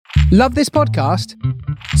Love this podcast?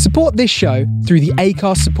 Support this show through the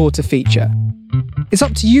Acast supporter feature. It's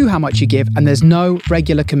up to you how much you give, and there's no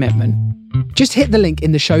regular commitment. Just hit the link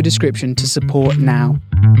in the show description to support now.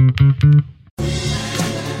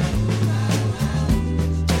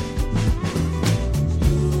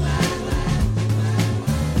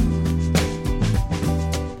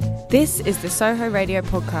 This is the Soho Radio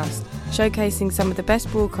Podcast, showcasing some of the best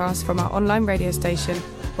broadcasts from our online radio station,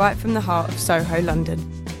 right from the heart of Soho, London.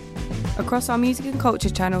 Across our music and culture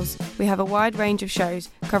channels, we have a wide range of shows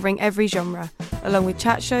covering every genre, along with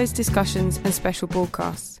chat shows, discussions and special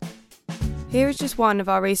broadcasts. Here is just one of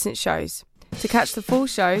our recent shows. To catch the full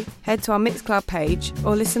show, head to our Mixcloud page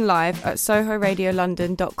or listen live at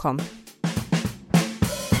sohoradiolondon.com.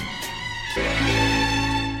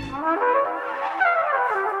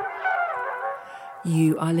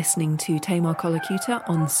 You are listening to Tamar Colacuta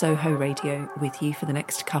on Soho Radio with you for the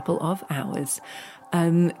next couple of hours.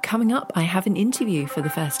 Coming up, I have an interview for the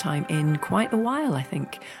first time in quite a while, I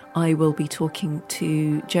think. I will be talking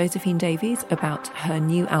to Josephine Davies about her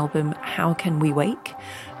new album, How Can We Wake,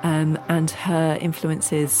 and her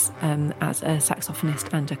influences as a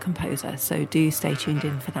saxophonist and a composer. So do stay tuned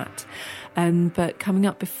in for that. But coming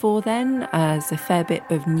up before then, there's a fair bit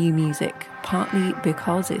of new music, partly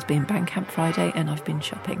because it's been Bandcamp Friday and I've been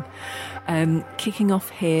shopping. Kicking off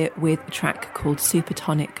here with a track called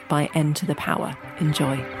Supertonic by N to the Power.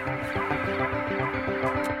 Enjoy.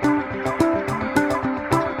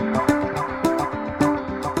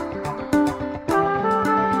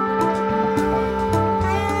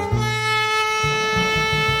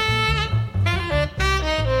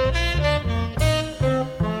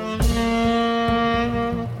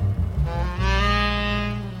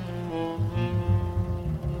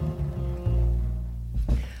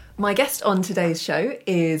 My guest on today's show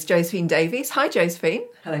is Josephine Davies. Hi, Josephine.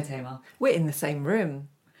 Hello, Tamar. We're in the same room.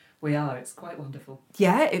 We are. It's quite wonderful.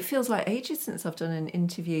 Yeah, it feels like ages since I've done an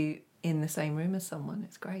interview in the same room as someone.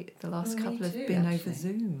 It's great. The last couple have been over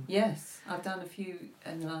Zoom. Yes, I've done a few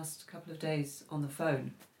in the last couple of days on the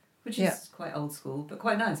phone, which is quite old school, but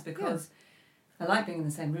quite nice because I like being in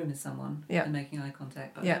the same room as someone and making eye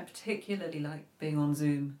contact, but I don't particularly like being on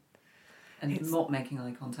Zoom and not making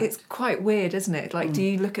eye contact. It's quite weird, isn't it? Like, do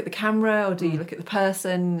you look at the camera or do you look at the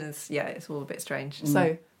person? It's all a bit strange.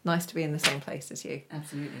 So nice to be in the same place as you.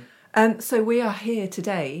 Absolutely. So we are here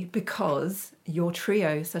today because your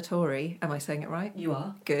trio, Satori, am I saying it right? You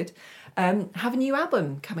are. Good. Have a new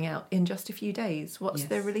album coming out in just a few days. What's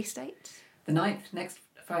the release date? The 9th, next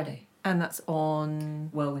Friday. And that's on...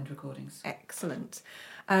 Whirlwind Recordings. Excellent.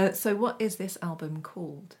 So what is this album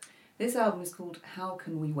called? This album is called How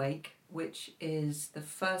Can We Wake, which is the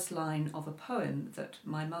first line of a poem that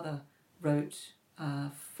my mother wrote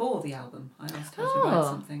for the album. I asked her to write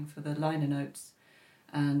something for the liner notes,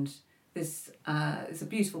 and this is a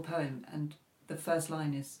beautiful poem, and the first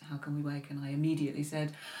line is How Can We Wake, and I immediately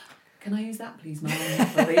said, can I use that please, Mum?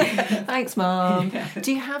 Thanks, Mum. Yeah.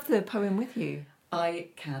 Do you have the poem with you? I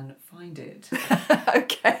can find it.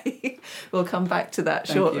 Okay, we'll come back to that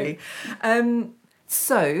shortly.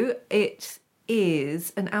 So it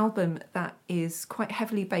is an album that is quite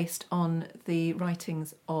heavily based on the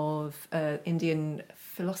writings of Indian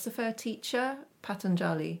philosopher teacher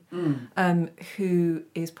Patanjali, who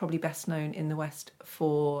is probably best known in the West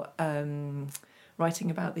for writing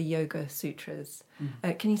about the Yoga Sutras.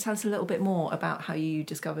 Can you tell us a little bit more about how you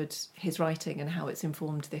discovered his writing and how it's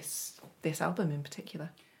informed this album in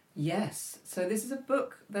particular? Yes. So this is a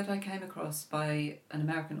book that I came across by an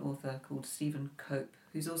American author called Stephen Cope,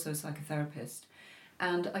 who's also a psychotherapist.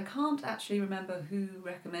 And I can't actually remember who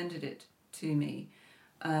recommended it to me.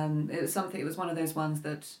 It was one of those ones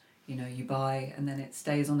that, you buy and then it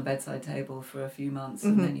stays on the bedside table for a few months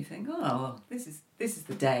and then you think, this is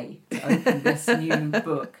the day to open this new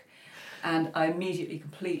book. And I immediately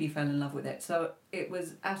completely fell in love with it. So it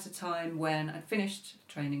was at a time when I finished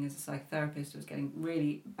training as a psychotherapist. I was getting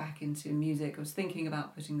really back into music. I was thinking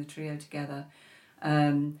about putting the trio together.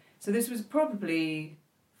 So this was probably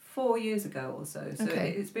 4 years ago or so. So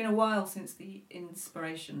it's been a while since the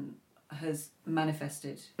inspiration has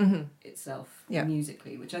manifested itself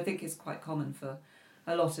musically, which I think is quite common for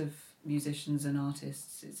a lot of musicians and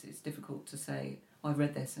artists. It's difficult to say, I've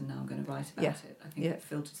read this and now I'm going to write about it. I think it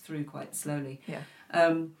filters through quite slowly.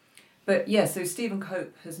 So Stephen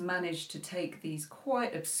Cope has managed to take these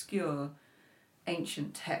quite obscure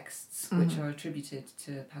ancient texts which are attributed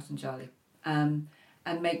to Patanjali and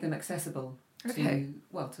make them accessible to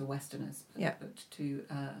Westerners, but to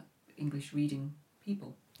English reading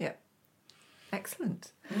people. Yeah,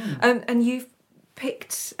 excellent. And you've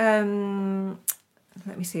picked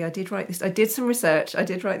let me see, I did write this. I did some research. I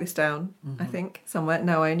did write this down, I think, somewhere.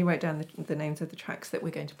 No, I only wrote down the names of the tracks that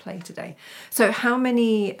we're going to play today. So how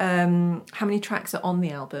many tracks are on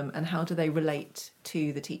the album, and how do they relate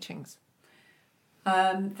to the teachings?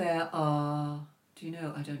 There are... Do you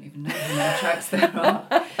know? I don't even know how many tracks there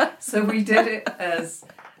are. So we did it as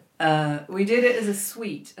a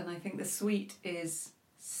suite, and I think the suite is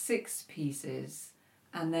 6 pieces.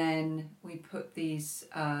 And then we put these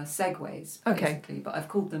segues, basically, but I've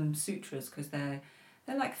called them sutras because they're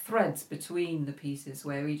like threads between the pieces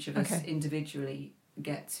where each of us individually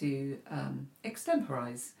get to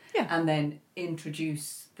extemporize and then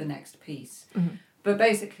introduce the next piece. Mm-hmm. But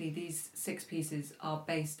basically, these 6 pieces are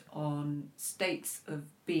based on states of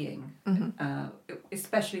being,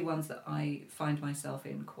 especially ones that I find myself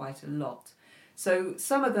in quite a lot. So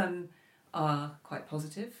some of them are quite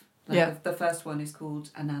positive. Like the first one is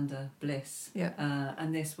called Ananda Bliss.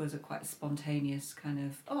 And this was a quite spontaneous kind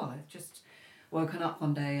of, I've just woken up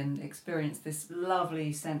one day and experienced this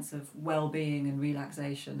lovely sense of well-being and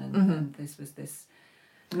relaxation. And this was this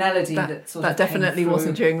melody that sort of definitely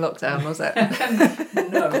wasn't during lockdown, was it?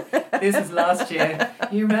 No, this was last year.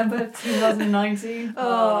 You remember 2019?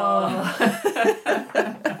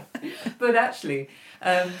 But actually...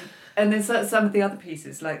 and then some of the other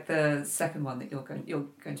pieces, like the second one that you're going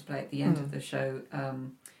to play at the end of the show,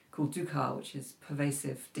 called Dukkha, which is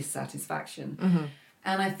pervasive dissatisfaction. Mm-hmm.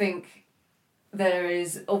 And I think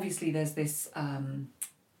there's this,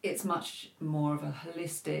 it's much more of a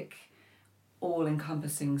holistic,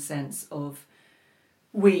 all-encompassing sense of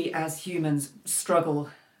we as humans struggle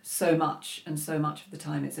so much, and so much of the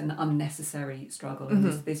time it's an unnecessary struggle. Mm-hmm.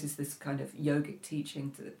 And this is this kind of yogic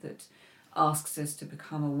teaching that asks us to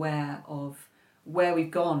become aware of where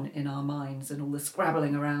we've gone in our minds and all the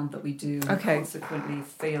scrabbling around that we do, and consequently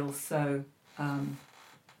feel so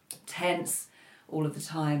tense all of the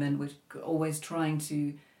time, and we're always trying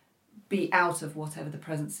to be out of whatever the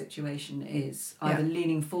present situation is, either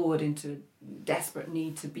leaning forward into desperate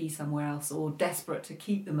need to be somewhere else, or desperate to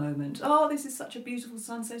keep the moment. Oh, this is such a beautiful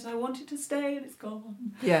sunset, I wanted to stay and it's gone.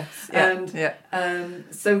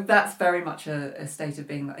 So that's very much a state of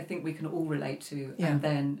being that I think we can all relate to. And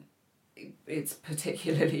then it's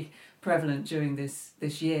particularly prevalent during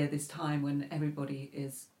this year, this time when everybody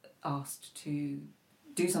is asked to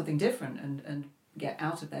do something different and get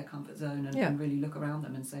out of their comfort zone and really look around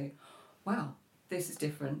them and say, wow, this is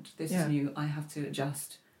different, this is new, I have to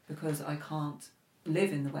adjust because I can't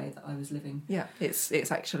live in the way that I was living. Yeah,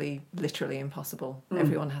 it's actually literally impossible.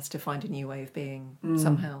 Everyone has to find a new way of being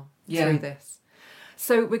somehow through this.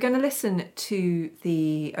 So we're going to listen to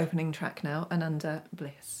the opening track now, Ananda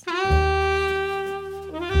Bliss.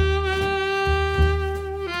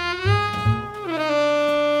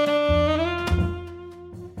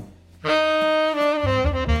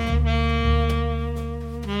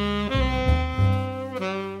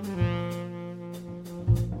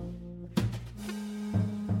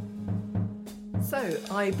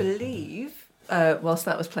 I believe, whilst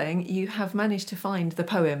that was playing, you have managed to find the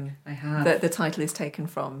poem that the title is taken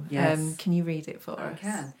from. Yes. Can you read it for us?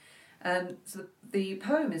 I can. So the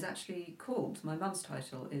poem is actually called, my mum's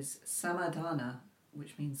title is Samadhana,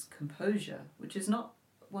 which means composure, which is not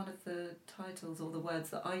one of the titles or the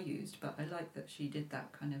words that I used, but I like that she did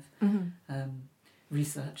that kind of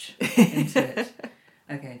research into it.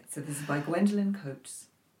 Okay, so this is by Gwendolyn Coates.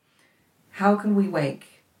 How can we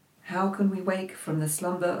wake? How can we wake from the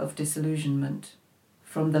slumber of disillusionment,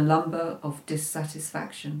 from the lumber of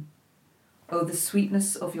dissatisfaction? Oh, the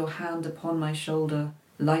sweetness of your hand upon my shoulder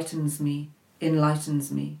lightens me,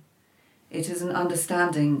 enlightens me. It is an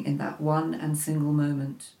understanding in that one and single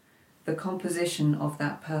moment, the composition of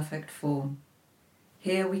that perfect form.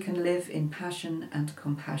 Here we can live in passion and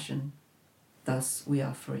compassion. Thus we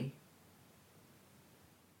are free.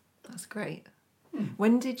 That's great.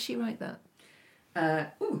 When did she write that?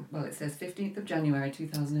 Well, it says 15th of January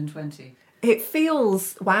 2020. It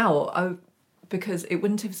feels, because it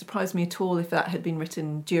wouldn't have surprised me at all if that had been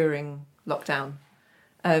written during lockdown.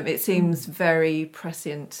 It seems very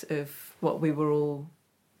prescient of what we were all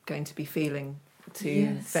going to be feeling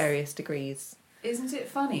to various degrees. Isn't it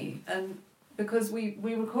funny? And because we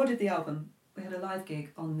recorded the album, we had a live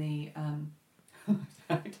gig on the...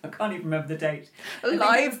 I can't even remember the date. A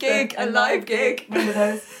live gig. Remember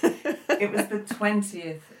those? It was the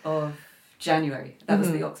 20th of January. That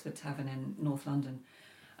was the Oxford Tavern in North London.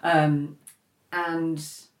 And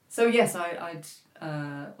so, yes, I'd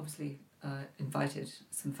obviously invited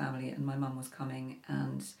some family, and my mum was coming,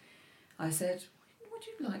 and I said, would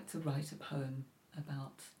you like to write a poem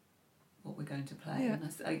about what we're going to play?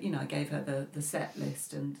 And I gave her the set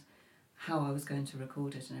list and how I was going to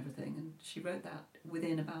record it and everything. And she wrote that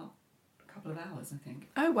within about a couple of hours, I think.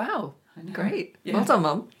 Oh, wow. I know. Great. Yeah. Well done,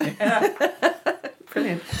 Mum. Yeah.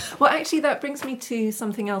 Brilliant. Well, actually, that brings me to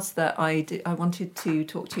something else that I wanted to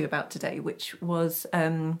talk to you about today, which was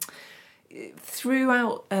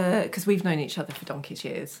throughout, because we've known each other for donkey's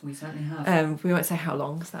years. We certainly have. We won't say how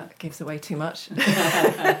long, because that gives away too much.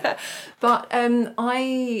 But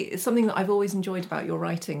something that I've always enjoyed about your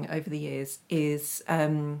writing over the years is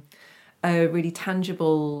a really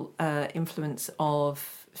tangible influence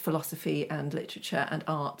of philosophy and literature and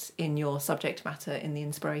art in your subject matter, in the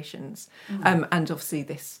inspirations. And obviously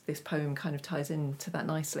this poem kind of ties into that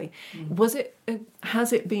nicely.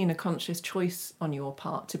 Has it been a conscious choice on your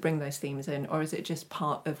part to bring those themes in, or is it just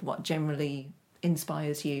part of what generally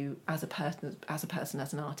inspires you as a person,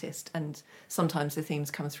 as an artist, and sometimes the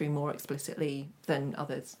themes come through more explicitly than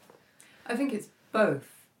others? I think it's both.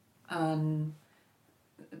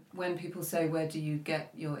 When people say, where do you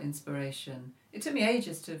get your inspiration? It took me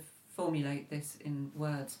ages to formulate this in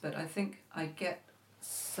words, but I think I get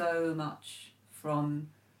so much from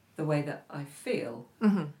the way that I feel.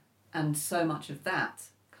 And so much of that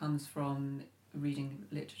comes from reading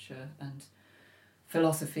literature and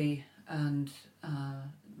philosophy and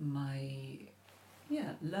my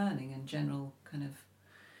learning and general kind of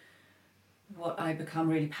what I become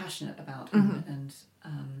really passionate about and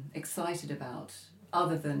excited about,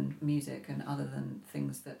 other than music and other than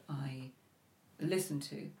things that I listen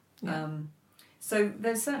to. Yeah. So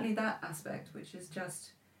there's certainly that aspect, which is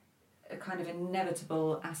just a kind of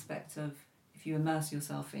inevitable aspect of, if you immerse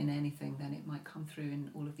yourself in anything, then it might come through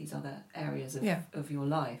in all of these other areas of your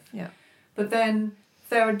life. Yeah. But then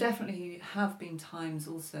there are definitely have been times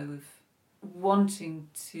also of wanting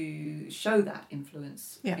to show that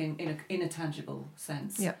influence in a tangible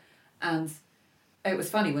sense. Yeah. And it was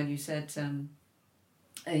funny when you said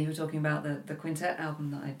you were talking about the quintet album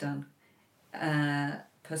that I'd done,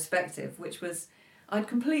 Perspective, which was, I'd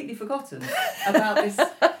completely forgotten about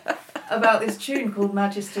this tune called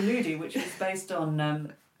Magister Ludi, which was based on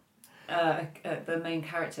the main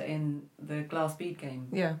character in the Glass Bead Game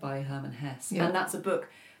by Hermann Hesse. And that's a book.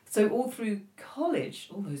 So all through college,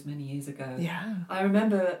 all those many years ago, I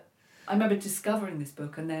remember discovering this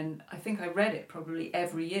book, and then I think I read it probably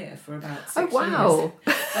every year for about 6 years.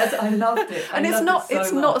 I loved it. And it's not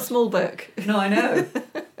a small book. No, I know.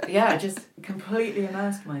 I just completely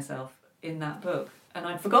immersed myself in that book, and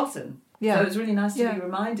I'd forgotten. Yeah. So it was really nice to be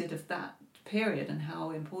reminded of that period and how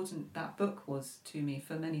important that book was to me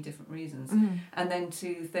for many different reasons. And then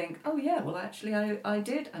to think, oh yeah, well actually I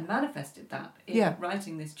did, I manifested that in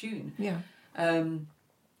writing this tune.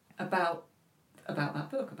 About that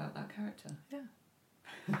book, about that character.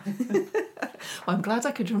 Well, I'm glad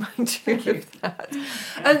I could remind you of that.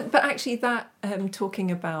 But actually that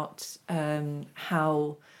talking about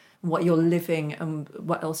how what you're living and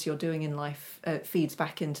what else you're doing in life feeds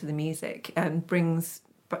back into the music brings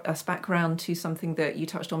us back around to something that you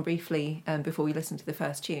touched on briefly before we listened to the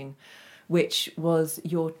first tune, which was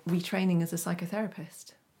your retraining as a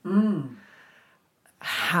psychotherapist.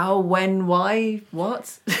 How, when, why,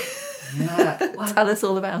 what? Tell us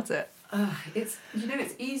all about it. It's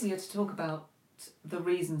easier to talk about the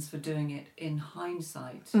reasons for doing it in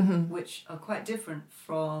hindsight, which are quite different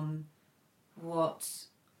from what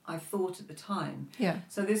I thought at the time.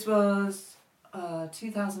 So this was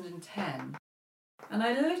 2010, and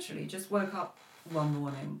I literally just woke up one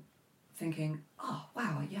morning thinking, oh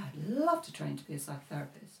wow, I'd love to train to be a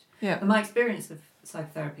psychotherapist. And my experience of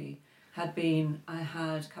psychotherapy had been, I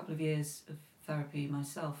had a couple of years of therapy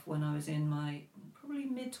myself when I was in my probably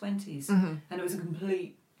mid-20s, and it was a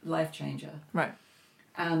complete life changer. Right.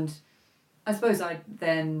 And I suppose I'd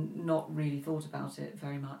then not really thought about it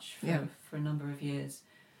very much for a number of years,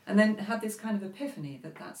 and then had this kind of epiphany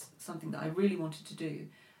that that's something that I really wanted to do.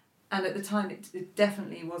 And at the time it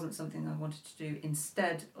definitely wasn't something I wanted to do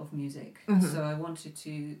instead of music, so I wanted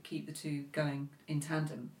to keep the two going in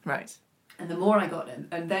tandem. Right. And the more I got in,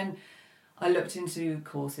 and then I looked into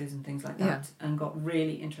courses and things like that, and got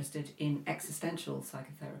really interested in existential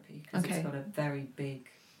psychotherapy, because it's got a very big,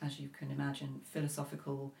 as you can imagine,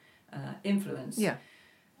 philosophical influence.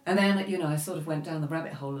 And then, I sort of went down the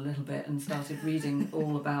rabbit hole a little bit and started reading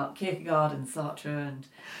all about Kierkegaard and Sartre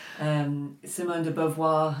and Simone de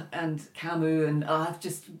Beauvoir and Camus, and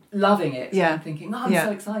just loving it. And thinking, I'm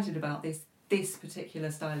so excited about this particular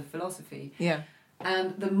style of philosophy.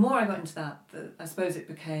 And the more I got into that, I suppose it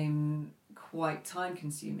became quite time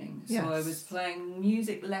consuming. So I was playing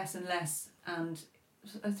music less and less, and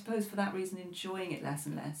I suppose for that reason enjoying it less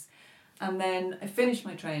and less. And then I finished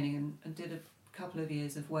my training and did a couple of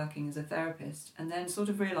years of working as a therapist, and then sort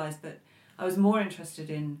of realised that I was more interested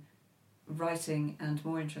in writing and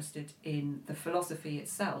more interested in the philosophy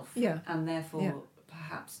itself. Yeah. And therefore, Yeah.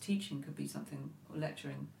 perhaps teaching could be something, or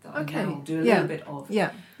lecturing, that Okay. I now do a Yeah. little bit of.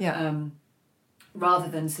 Yeah. Yeah. Rather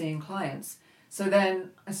than seeing clients. So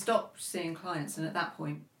then I stopped seeing clients, and at that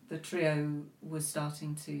point the trio was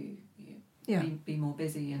starting to be more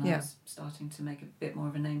busy, and I was starting to make a bit more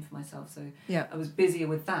of a name for myself, so I was busier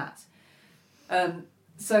with that.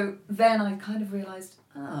 So then I kind of realised,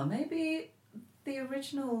 maybe the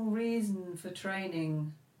original reason for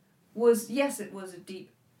training was, yes, it was a deep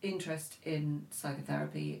interest in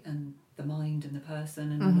psychotherapy and the mind and the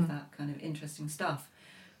person and all of that kind of interesting stuff.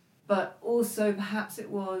 But also perhaps it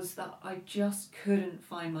was that I just couldn't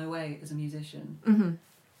find my way as a musician. Mm-hmm.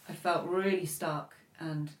 I felt really stuck,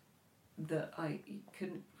 and that I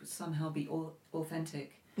couldn't somehow be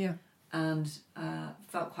authentic. Yeah. And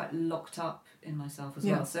felt quite locked up in myself as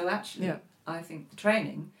well. So actually, Yeah. I think the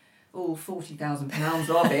training, all £40,000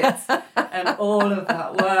 of it, and all of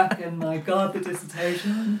that work, and my God, the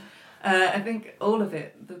dissertation, I think all of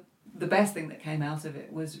it, the best thing that came out of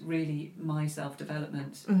it was really my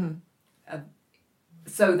self-development,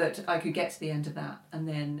 so that I could get to the end of that and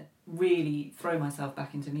then really throw myself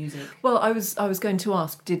back into music. Well, I was going to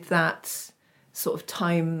ask, did that sort of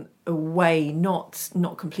time away, not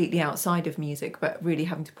completely outside of music, but really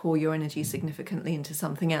having to pour your energy significantly into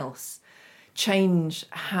something else, change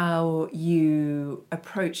how you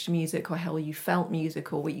approached music, or how you felt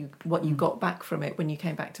music, or what you got back from it when you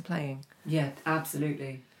came back to playing? Yeah,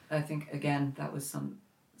 absolutely. I think, again, that was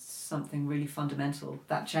something really fundamental,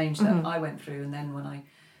 that change that I went through. And then when I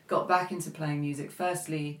got back into playing music,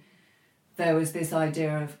 firstly, there was this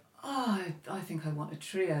idea of, I think I want a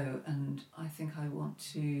trio, and I think I want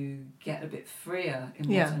to get a bit freer in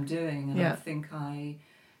what I'm doing, and I think I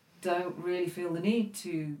don't really feel the need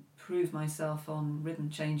to prove myself on rhythm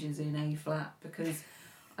changes in A flat, because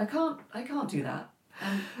I can't do that.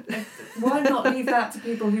 And why not leave that to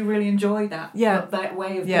people who really enjoy that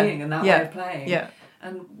way of being and that way of playing? Yeah.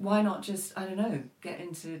 And why not just, I don't know, get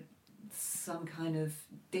into some kind of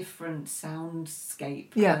different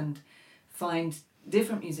soundscape and find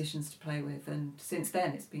different musicians to play with. And since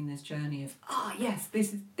then it's been this journey of, yes,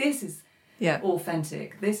 this is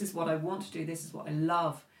authentic. This is what I want to do. This is what I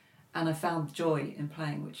love. And I found joy in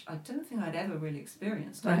playing, which I don't think I'd ever really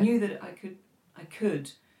experienced. Right. I knew that I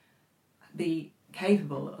could be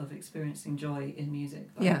capable of experiencing joy in music,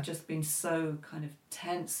 but I've just been so kind of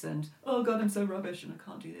tense and, oh God, I'm so rubbish and I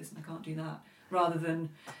can't do this and I can't do that, rather than,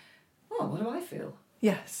 what do I feel?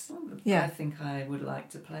 Yes. I think I would like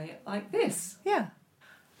to play it like this. Yeah.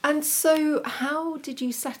 And so how did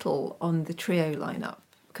you settle on the trio lineup?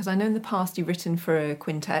 Because I know in the past you've written for a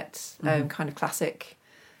quintet, kind of classic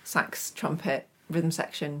sax, trumpet, rhythm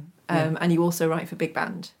section, and you also write for big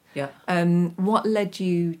band. Yeah. What led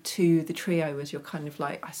you to the trio as your kind of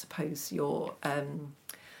like, I suppose, your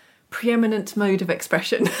preeminent mode of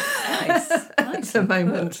expression at the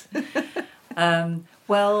moment?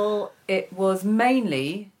 Well, it was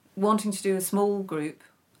mainly wanting to do a small group,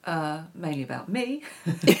 mainly about me.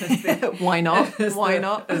 Why not? Why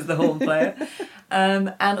not? As the horn player.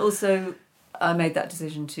 And also I made that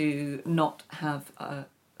decision to not have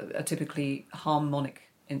a typically harmonic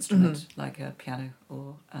instrument like a piano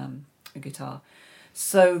or a guitar,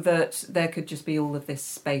 so that there could just be all of this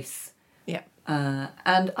space. Yeah.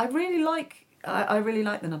 And I really like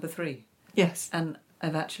the number 3. Yes. And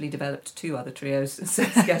I've actually developed 2 other trios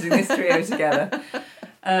since getting this trio together,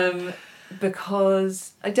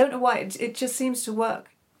 because I don't know why it just seems to work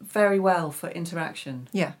very well for interaction.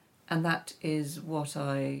 Yeah. And that is what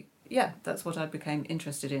that's what I became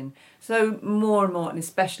interested in. So more and more, and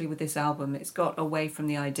especially with this album, it's got away from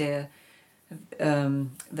the idea that,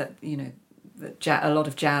 that a lot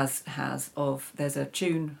of jazz has of there's a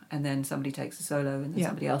tune and then somebody takes a solo and then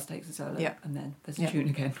somebody else takes a solo and then there's a tune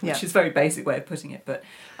again, which is a very basic way of putting it. But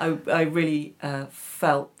I really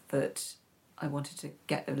felt that I wanted to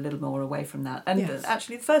get a little more away from that. And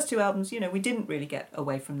actually the first 2 albums, we didn't really get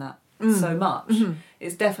away from that so much. Mm-hmm.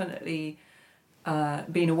 It's definitely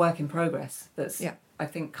been a work in progress that's, I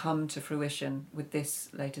think, come to fruition with this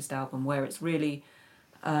latest album, where it's really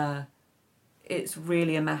a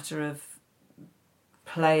matter of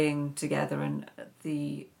playing together and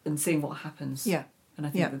seeing what happens. Yeah. And I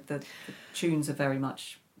think that the tunes are very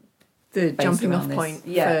much the jumping off point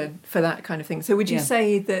for that kind of thing. So would you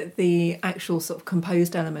say that the actual sort of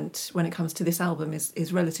composed element when it comes to this album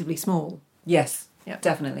is relatively small? Yes,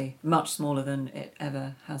 definitely. Much smaller than it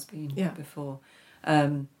ever has been before.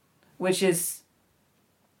 Which is,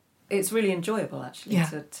 it's really enjoyable actually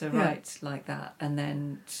to write like that, and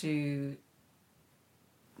then to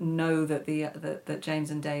know that that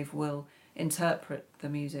James and Dave will interpret the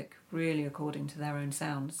music really according to their own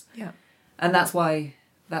sounds. Yeah. And that's why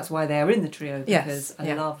they're in the trio, because Yes,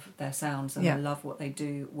 I love their sounds and Yeah. I love what they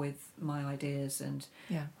do with my ideas, and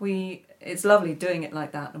Yeah. it's lovely doing it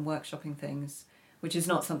like that and workshopping things, which is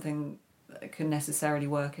not something that can necessarily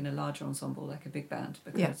work in a larger ensemble like a big band,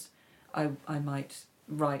 because I might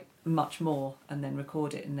write much more and then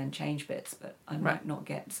record it and then change bits, but I might not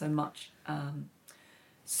get so much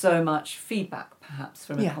feedback perhaps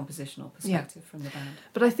from a compositional perspective from the band.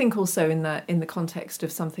 But I think also in the context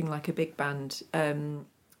of something like a big band,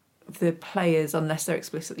 the players, unless they're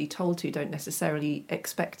explicitly told to, don't necessarily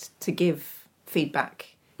expect to give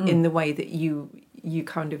feedback in the way that you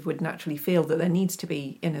kind of would naturally feel that there needs to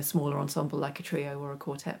be in a smaller ensemble like a trio or a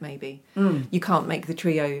quartet maybe. You can't make the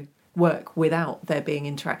trio work without there being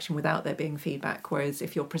interaction, without there being feedback, whereas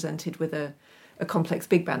if you're presented with a complex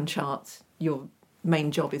big band chart, your main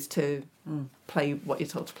job is to play what you're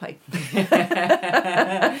told to play.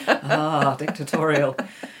 Dictatorial.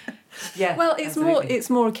 Yeah. Well, absolutely. it's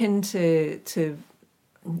more akin to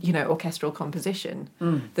orchestral composition.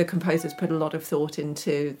 The composers put a lot of thought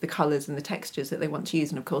into the colours and the textures that they want to use,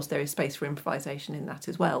 and of course there is space for improvisation in that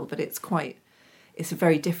as well, but it's a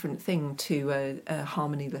very different thing to a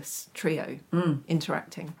harmonyless trio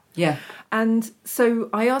interacting. Yeah. And so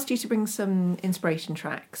I asked you to bring some inspiration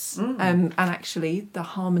tracks, and actually the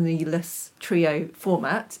harmonyless trio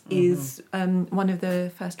format is one of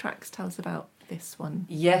the first tracks. Tell us about this one.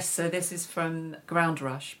 Yes, so this is from Ground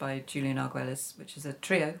Rush by Julian Arguelles, which is a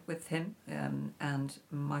trio with him and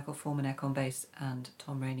Michael Formanek on bass and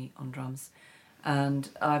Tom Rainey on drums. And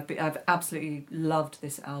I've absolutely loved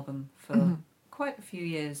this album for quite a few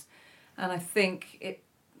years, and I think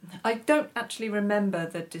I don't actually remember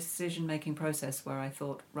the decision-making process where I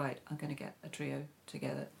thought, right, I'm going to get a trio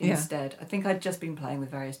together instead. I think I'd just been playing with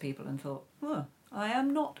various people and thought, I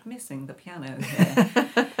am not missing the piano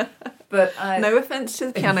here. But no offence to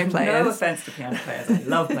the piano players. No offence to piano players. I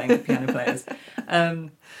love playing with piano players.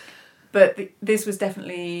 But this was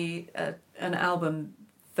definitely an album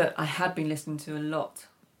that I had been listening to a lot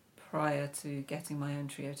prior to getting my own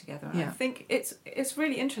trio together. And I think it's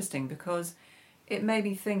really interesting because it made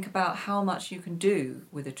me think about how much you can do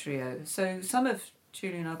with a trio. So some of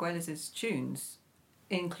Julian Arguelles' tunes,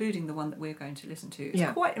 including the one that we're going to listen to,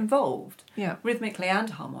 is quite involved, rhythmically and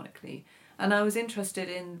harmonically. And I was interested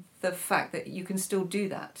in the fact that you can still do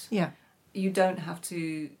that. Yeah. You don't have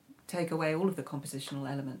to take away all of the compositional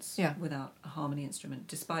elements without a harmony instrument,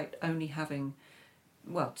 despite only having,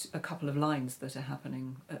 a couple of lines that are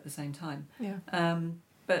happening at the same time. Yeah.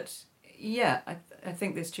 I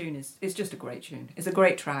think this tune is just a great tune. It's a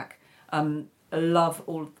great track. I love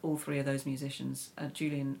all three of those musicians.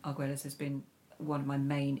 Julian Arguelles has been one of my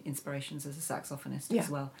main inspirations as a saxophonist as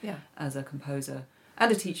well, as a composer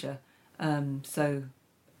and a teacher. So,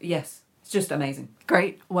 yes, it's just amazing.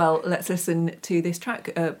 Great. Well, let's listen to this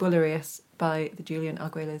track, Bullerius by the Julian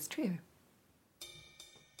Arguelles Trio.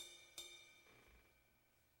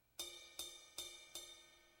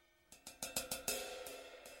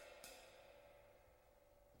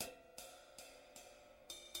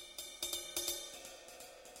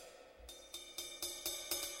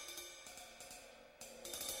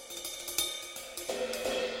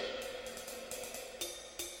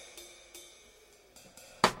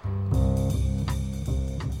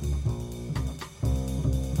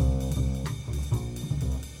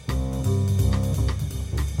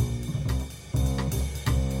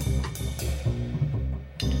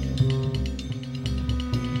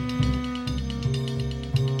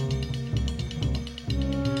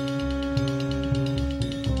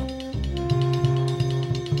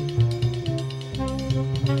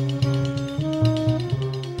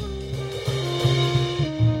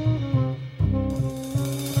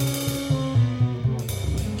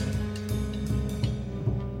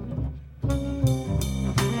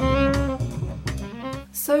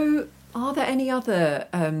 So, are there any other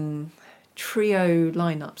trio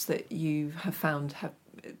lineups that you have found have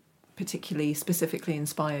particularly specifically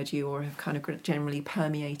inspired you, or have kind of generally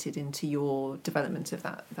permeated into your development of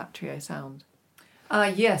that trio sound?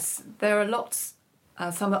 Yes, there are lots.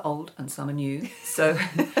 Some are old and some are new. So,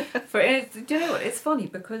 do you know what? It's funny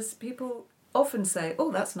because people often say,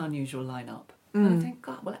 "Oh, that's an unusual lineup." And I think,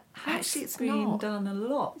 God, well, actually, it's been done a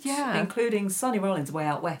lot. Yeah. Including Sonny Rollins' Way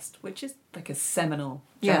Out West, which is like a seminal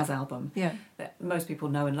jazz album that most people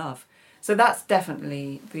know and love. So that's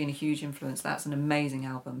definitely been a huge influence. That's an amazing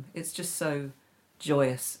album. It's just so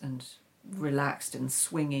joyous and relaxed and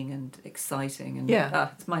swinging and exciting. And I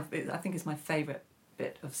think it's my favourite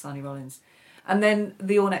bit of Sonny Rollins. And then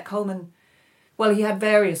the Ornette Coleman, Well, he had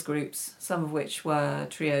various groups, some of which were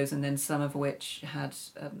trios, and then some of which had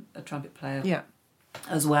a trumpet player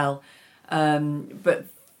as well. But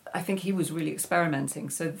I think he was really experimenting.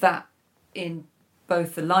 So that in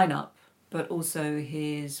both the lineup, but also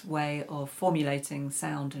his way of formulating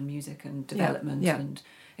sound and music and development and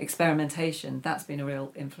experimentation, that's been a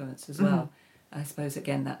real influence as well. I suppose,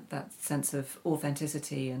 again, that sense of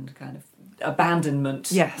authenticity and kind of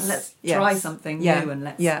abandonment. Yes. Let's try something new and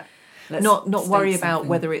let's not worry about something.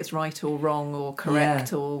 whether it's right or wrong or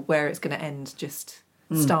correct or where it's going to end. Just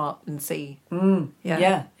start and see.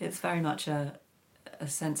 Yeah, it's very much a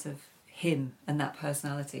sense of him and that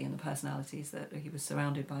personality and the personalities that he was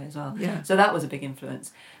surrounded by as well. Yeah. So that was a big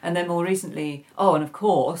influence. And then more recently, and of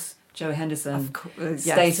course, Joe Henderson,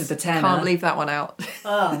 State of the Tenor. Can't leave that one out.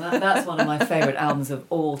 That's one of my favourite albums of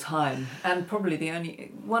all time, and probably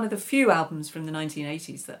one of the few albums from the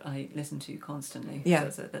 1980s that I listen to constantly. Yeah.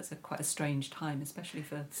 So that's quite a strange time, especially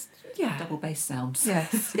for double bass sounds.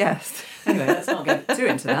 Yes. Anyway, let's not get too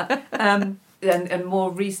into that. And a more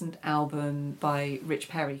recent album by Rich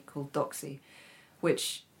Perry called Doxy,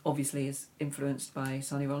 which obviously is influenced by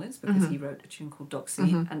Sonny Rollins because he wrote a tune called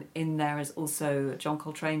Doxy, and in there is also a John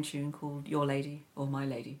Coltrane tune called Your Lady or My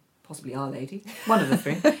Lady, possibly Our Lady, one of the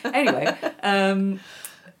three. Anyway,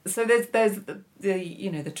 so there's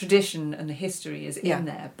the tradition and the history is in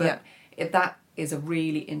there, but that is a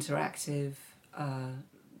really interactive,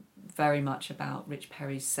 very much about Rich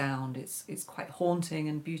Perry's sound. It's quite haunting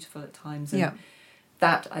and beautiful at times, and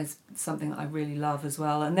that is something that I really love as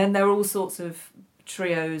well. And then there are all sorts of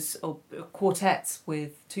trios or quartets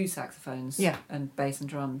with two saxophones and bass and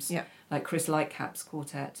drums, like Chris Lightcap's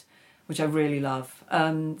quartet, which I really love.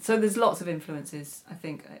 So there's lots of influences. I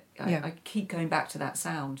think I keep going back to that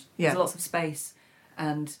sound. There's lots of space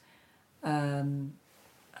and a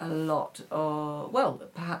lot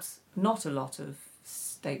of, perhaps not a lot of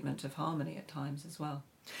statement of harmony at times as well.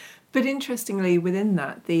 But interestingly, within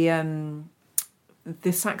that, the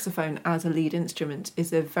saxophone as a lead instrument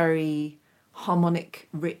is a very harmonic,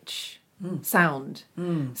 rich sound.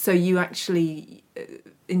 So you actually,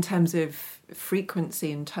 in terms of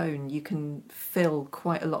frequency and tone, you can fill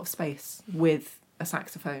quite a lot of space with a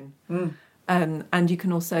saxophone. And you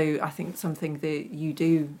can also, I think something that you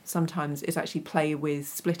do sometimes is actually play with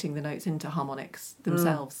splitting the notes into harmonics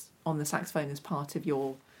themselves on the saxophone as part of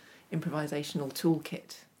your improvisational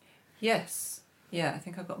toolkit. Yes. Yeah, I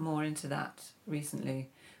think I've got more into that recently.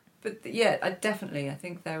 But I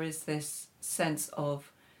think there is this sense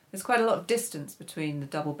of, there's quite a lot of distance between the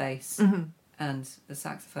double bass and the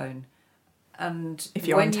saxophone. And if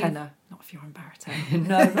you're on tenor, not if you're on baritone.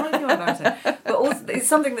 No, not if you're on baritone. But also, it's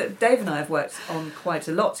something that Dave and I have worked on quite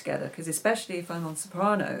a lot together, because especially if I'm on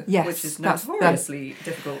soprano, which is notoriously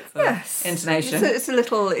difficult for intonation.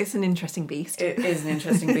 It's an interesting beast. It is an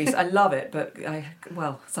interesting beast. I love it, but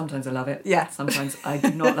sometimes I love it. Yeah. Sometimes I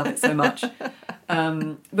do not love it so much.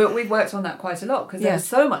 But we've worked on that quite a lot, because there's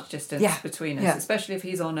so much distance between us, especially if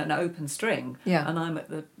he's on an open string and I'm at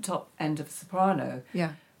the top end of the soprano.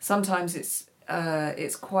 Yeah. Sometimes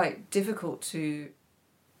it's quite difficult to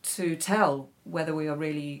tell whether we are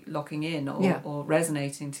really locking in or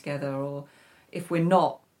resonating together, or if we're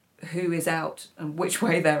not, who is out and which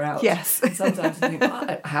way they're out. Yes. And sometimes I think,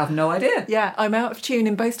 I have no idea. Yeah, I'm out of tune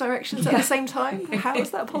in both directions at the same time. How is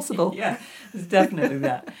that possible? Yeah, it's definitely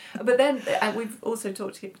that. But then we've also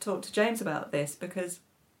talked to James about this, because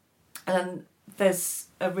there's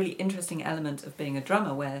a really interesting element of being a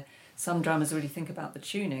drummer where some drummers really think about the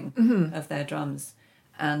tuning of their drums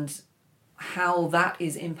and how that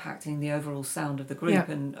is impacting the overall sound of the group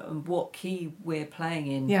and what key we're playing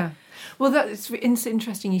in. Yeah. Well, it's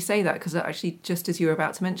interesting you say that, because actually, just as you were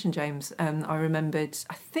about to mention, James, I remembered,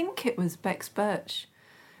 I think it was Bex Birch.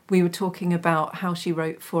 We were talking about how she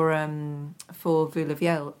wrote for Vous le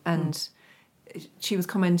Viel, and she was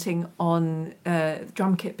commenting on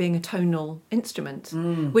drum kit being a tonal instrument,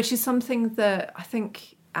 which is something that I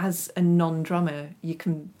think, as a non-drummer,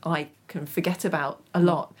 I can forget about a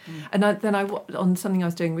lot. And on something I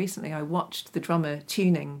was doing recently, I watched the drummer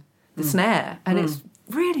tuning the snare, and it's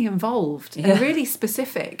really involved and really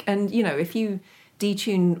specific. And if you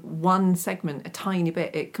detune one segment a tiny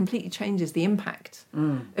bit, it completely changes the impact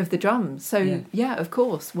of the drums. So of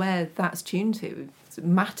course, where that's tuned to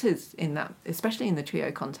matters in that, especially in the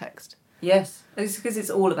trio context. Yes, it's because it's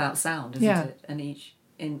all about sound, isn't it?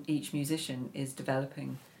 And each musician is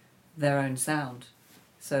developing their own sound,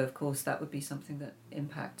 so of course that would be something that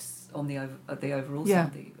impacts on the overall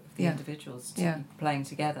sound of the individuals playing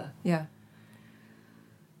together.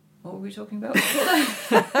 What were we talking about?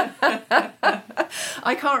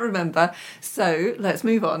 I can't remember. So let's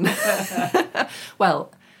move on.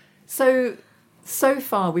 Well, so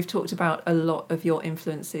far we've talked about a lot of your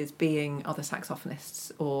influences being other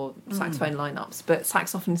saxophonists or saxophone lineups, but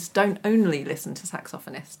saxophonists don't only listen to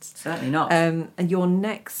saxophonists. Certainly not. And your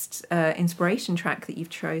next inspiration track that you've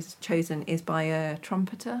chosen is by a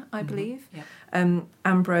trumpeter, I believe,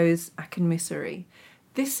 Ambrose Akinmusire.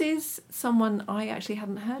 This is someone I actually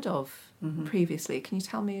hadn't heard of previously. Can you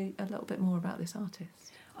tell me a little bit more about this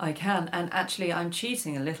artist? I can, and actually I'm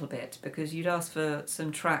cheating a little bit because you'd asked for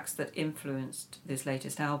some tracks that influenced this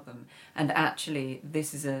latest album, and actually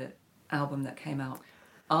this is an album that came out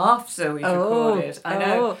after we recorded. I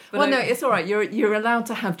know. Well, no, it's all right. You're allowed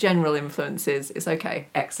to have general influences. It's okay.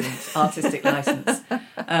 Excellent. Artistic license.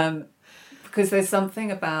 Because there's something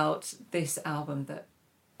about this album that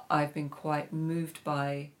I've been quite moved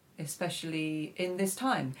by, especially in this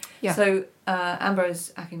time. Yeah. So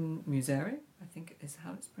Ambrose Akinmusire, I think is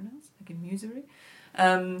how it's pronounced, Akinmusire.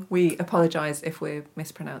 We apologise if we're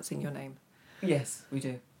mispronouncing your name. Yes, we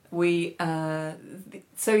do.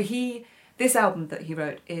 This album that he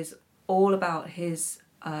wrote is all about his.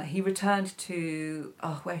 He returned to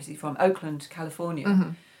where is he from? Oakland,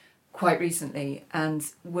 California, quite recently, and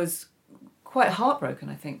was quite heartbroken,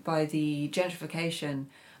 I think, by the gentrification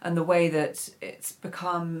and the way that it's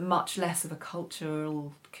become much less of a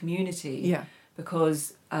cultural community. Yeah.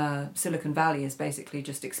 Because Silicon Valley is basically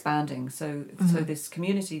just expanding. So this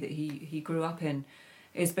community that he grew up in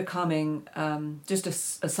is becoming just a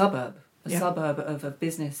suburb, suburb of a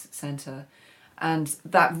business centre. And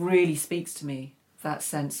that really speaks to me, that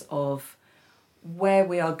sense of where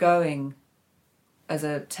we are going as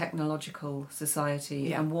a technological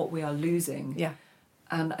society and what we are losing. Yeah.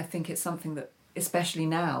 And I think it's something that, especially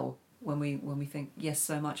now, when we think, yes,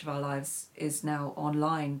 so much of our lives is now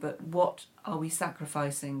online, but what are we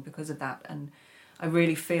sacrificing because of that? And I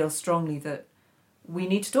really feel strongly that we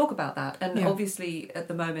need to talk about that. And obviously, at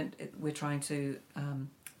the moment, we're trying to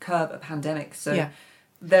curb a pandemic, so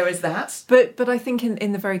there is that. But I think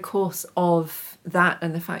in the very course of that,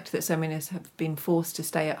 and the fact that so many of us have been forced to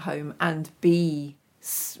stay at home and be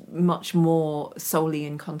much more solely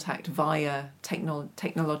in contact via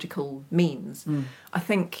technological means, I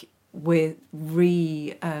think we're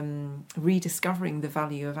rediscovering the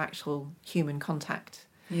value of actual human contact.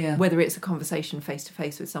 Yeah. Whether it's a conversation face to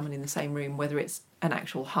face with someone in the same room, whether it's an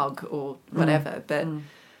actual hug or whatever, but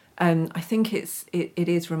I think it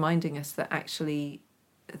is reminding us that actually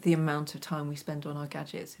the amount of time we spend on our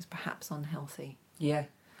gadgets is perhaps unhealthy. Yeah,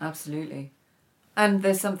 absolutely. And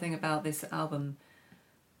there's something about this album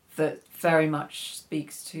that very much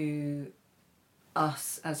speaks to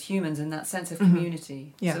us as humans in that sense of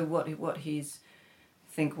community. Yeah. So what he's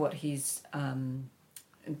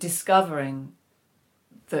discovering,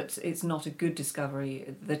 that it's not a good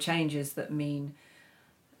discovery, the changes that mean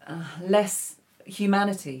less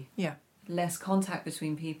humanity, less contact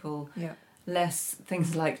between people, less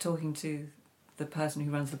things like talking to the person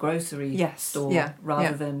who runs the grocery store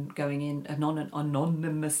rather than going in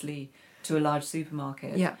anonymously to a large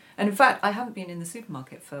supermarket. Yeah. And in fact, I haven't been in the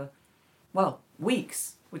supermarket for,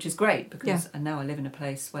 weeks, which is great because and now I live in a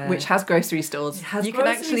place which has grocery stores. You can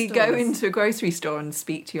actually go into a grocery store and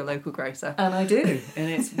speak to your local grocer. And I do, and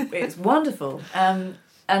it's wonderful. And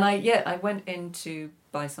I went in to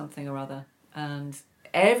buy something or other, and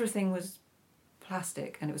everything was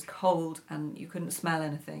plastic, and it was cold, and you couldn't smell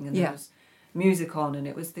anything, and there was music on, and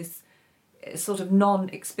it was this sort of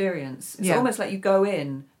non-experience. It's almost like you go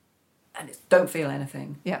in and don't feel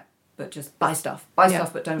anything. Yeah. But just buy stuff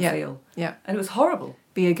but don't feel. Yeah. And it was horrible.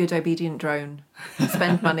 Be a good obedient drone.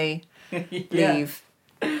 Spend money. Leave.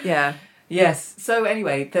 Yeah. Yes. So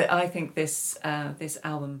anyway, I think this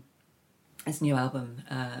album, this new album,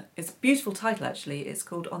 it's a beautiful title actually. It's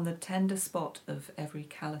called On the Tender Spot of Every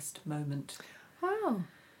Calloused Moment. Wow.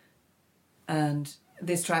 And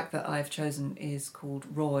this track that I've chosen is called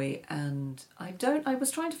Roy, and I was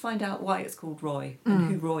trying to find out why it's called Roy and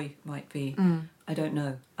who Roy might be. I don't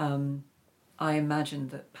know. I imagine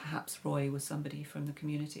that perhaps Roy was somebody from the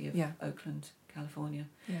community of Oakland, California.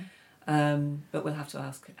 Yeah. But we'll have to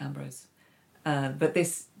ask Ambrose. But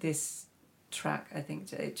this track, I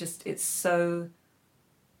think, it's so.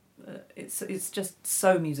 It's just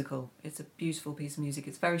so musical. It's a beautiful piece of music.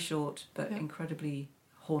 It's very short, but incredibly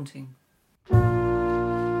haunting.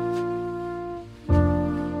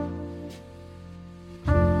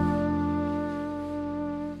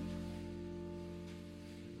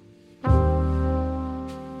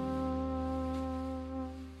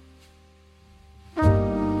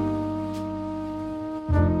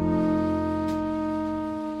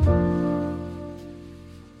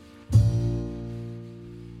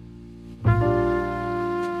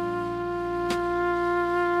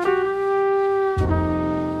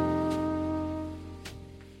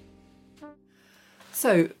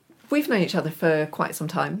 So we've known each other for quite some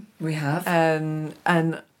time. We have.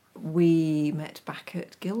 And we met back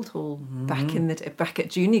at Guildhall, back at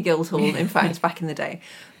Junior Guildhall, in fact, back in the day.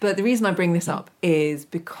 But the reason I bring this up is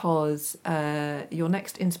because your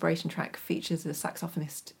next inspiration track features a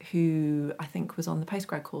saxophonist who I think was on the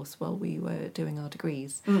postgrad course while we were doing our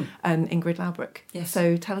degrees, Ingrid Laubruck. Yes.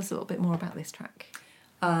 So tell us a little bit more about this track.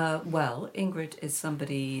 Well, Ingrid is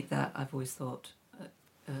somebody that I've always thought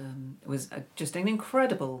was just an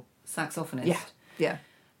incredible saxophonist. Yeah.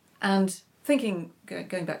 And thinking,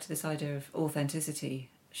 going back to this idea of authenticity,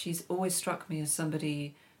 she's always struck me as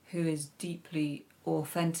somebody who is deeply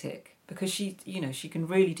authentic, because she can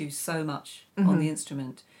really do so much on the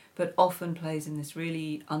instrument, but often plays in this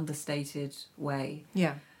really understated way.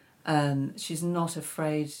 Yeah. She's not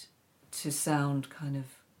afraid to sound kind of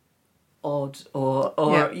odd or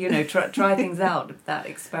try things out, that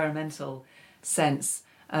experimental sense,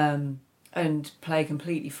 and play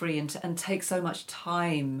completely free and take so much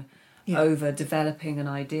time over developing an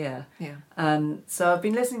idea. So I've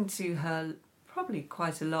been listening to her probably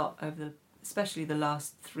quite a lot especially the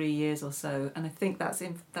last 3 years or so, and I think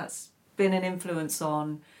that's been an influence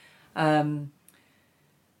on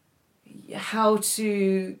how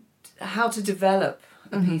to develop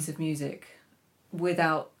a piece of music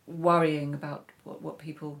without worrying about what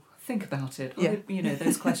people think about it.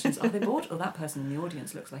 Those questions, are they bored? Or that person in the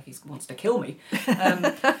audience looks like he wants to kill me.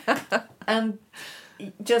 And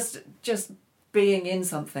just being in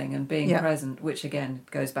something and being present, which again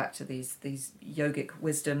goes back to these yogic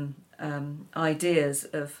wisdom ideas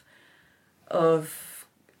of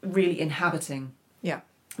really inhabiting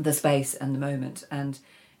the space and the moment. And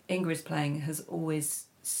Ingrid's playing has always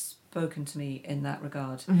spoken to me in that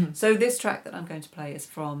regard. So this track that I'm going to play is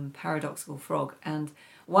from Paradoxical Frog, and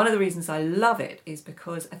one of the reasons I love it is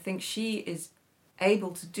because I think she is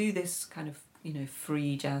able to do this kind of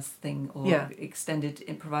free jazz thing or extended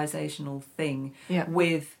improvisational thing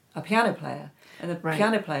with a piano player. And the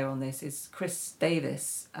piano player on this is Chris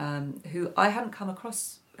Davis, who I hadn't come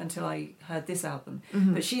across until I heard this album.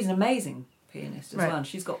 But she's an amazing pianist as well, and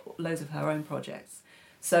she's got loads of her own projects.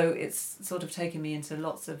 So it's sort of taken me into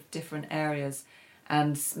lots of different areas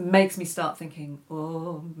and makes me start thinking,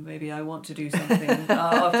 maybe I want to do something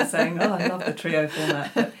after saying, I love the trio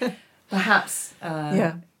format. But perhaps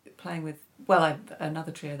playing with,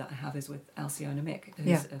 another trio that I have is with Alcyona Mick,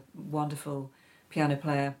 who's a wonderful piano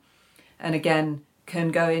player, and again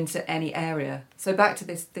can go into any area. So back to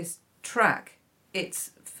this track,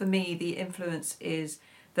 it's, for me, the influence is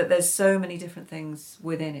that there's so many different things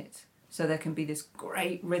within it. So there can be this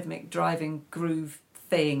great rhythmic driving groove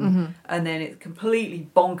thing, and then it completely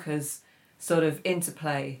bonkers sort of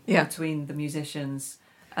interplay between the musicians,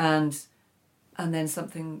 and then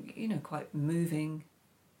something quite moving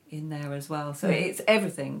in there as well. So it's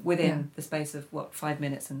everything within the space of 5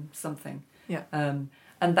 minutes and something. And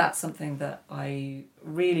that's something that I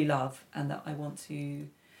really love and that I want to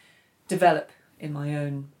develop in my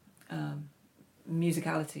own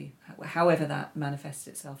musicality, however that manifests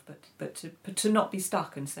itself, but to not be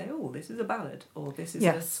stuck and say, this is a ballad, or this is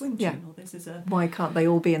a swing tune, or this is a... Why can't they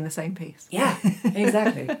all be in the same piece? Yeah,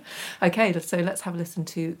 exactly. Okay, so let's have a listen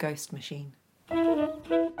to Ghost Machine.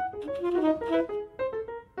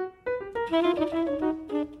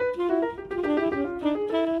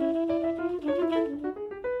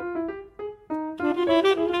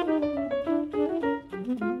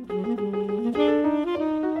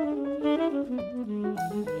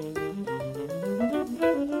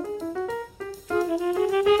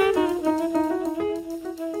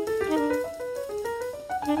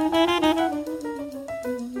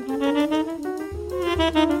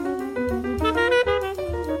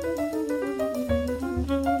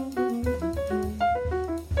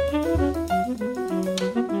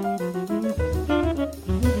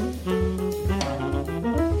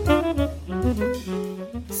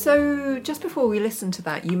 So just before we listen to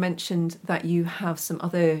that, you mentioned that you have some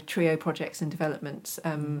other trio projects in development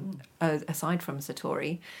aside from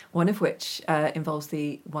Satori, one of which involves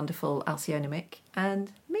the wonderful Alcyona Mick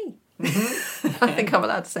and me. I think I'm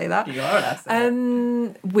allowed to say that. You are allowed to say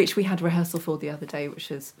that. Which we had rehearsal for the other day, which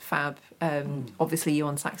was fab. Obviously you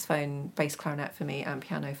on saxophone, bass clarinet for me, and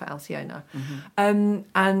piano for Alcyona.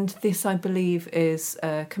 And this, I believe, is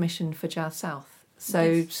a commission for Jazz South.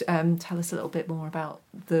 So tell us a little bit more about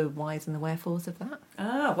the whys and the wherefores of that.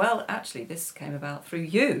 Well, actually, this came about through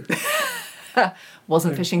you.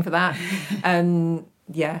 Wasn't fishing for that.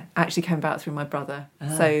 Actually came about through my brother.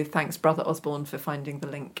 So thanks, Brother Osborne, for finding the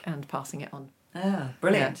link and passing it on.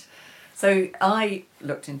 Brilliant. Yeah. So I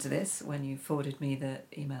looked into this when you forwarded me the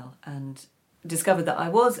email, and discovered that I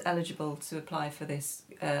was eligible to apply for this.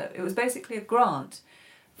 It was basically a grant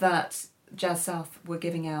that Jazz South were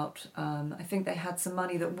giving out. I think they had some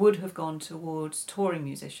money that would have gone towards touring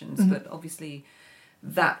musicians, but obviously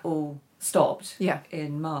that all stopped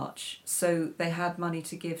in March. So they had money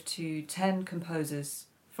to give to 10 composers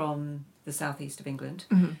from the southeast of England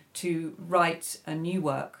to write a new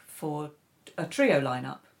work for a trio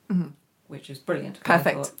lineup, which is brilliant.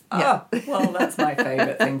 Perfect. Well, that's my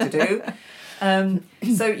favourite thing to do.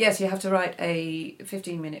 So yes, you have to write a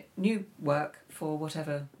 15-minute new work for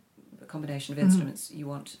whatever combination of instruments you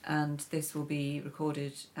want, and this will be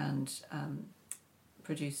recorded and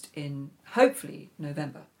produced in hopefully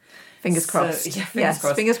November. Fingers crossed. Yeah, fingers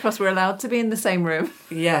crossed. Fingers crossed we're allowed to be in the same room.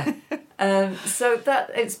 Yeah. So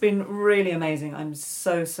that it's been really amazing. I'm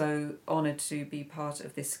so honoured to be part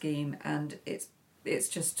of this scheme, and it's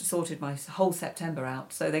just sorted my whole September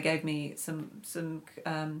out. So they gave me some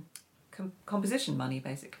composition money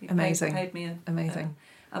basically. Amazing. Paid me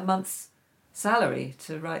a month's salary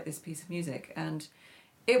to write this piece of music, and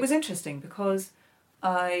it was interesting because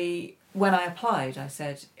when I applied, I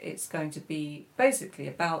said it's going to be basically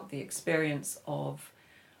about the experience of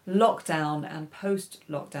lockdown and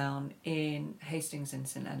post-lockdown in Hastings and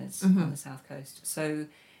St Leonard's on the south coast. So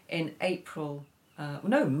in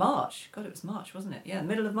March. God, it was March, wasn't it? Yeah,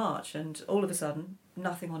 middle of March, and all of a sudden,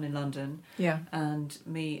 nothing on in London. Yeah. And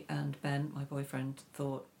me and Ben, my boyfriend,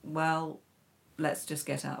 thought, well, let's just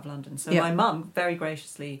get out of London. So my mum very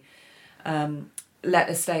graciously let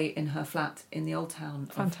us stay in her flat in the old town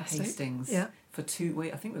of Hastings for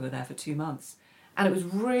I think we were there for 2 months. And it was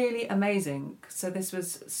really amazing. So this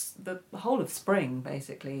was the whole of spring,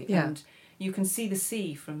 basically. Yeah. And you can see the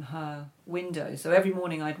sea from her window. So every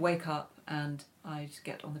morning I'd wake up and I'd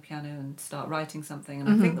get on the piano and start writing something. And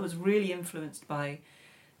I think that was really influenced by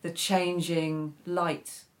the changing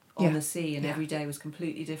light on the sea. And every day was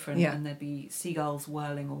completely different. Yeah. And there'd be seagulls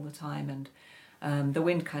whirling all the time. And the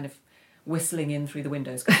wind kind of whistling in through the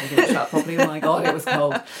windows because they didn't shut properly. Oh my God, it was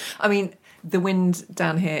cold. I mean, the wind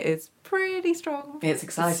down here is pretty strong. It's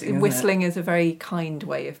exciting. Whistling is a very kind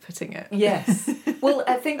way of putting it. Yes. Well,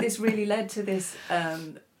 I think this really led to this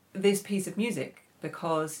this piece of music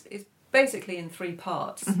because it's basically in 3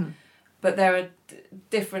 parts, but there are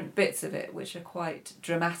different bits of it which are quite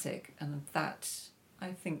dramatic, and that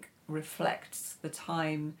I think reflects the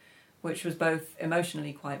time, which was both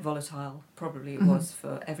emotionally quite volatile, probably it was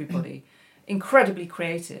for everybody, incredibly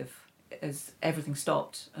creative as everything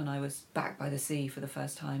stopped and I was back by the sea for the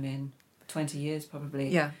first time in 20 years probably.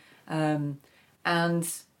 Yeah.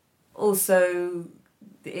 And also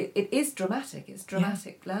it is dramatic. It's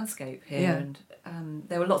dramatic landscape here. Yeah. And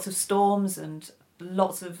there were lots of storms and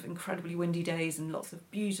lots of incredibly windy days and lots of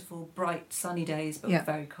beautiful, bright, sunny days, but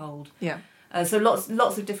very cold. Yeah. So lots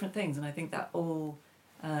of different things, and I think that all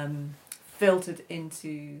filtered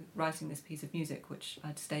into writing this piece of music, which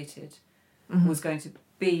I'd stated was going to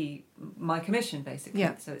be my commission, basically.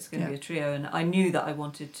 Yeah. So it's going to be a trio, and I knew that I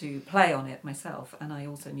wanted to play on it myself, and I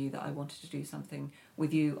also knew that I wanted to do something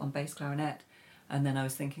with you on bass clarinet. And then I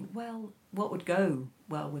was thinking, well, what would go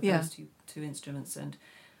well with those two instruments? And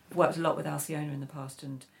I've worked a lot with Alcyona in the past,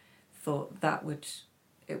 and thought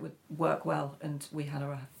it would work well. And we had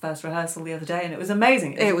our first rehearsal the other day, and it was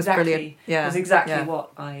amazing. It was brilliant. Yeah. It was exactly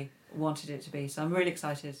what I wanted it to be. So I'm really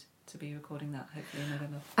excited to be recording that, hopefully in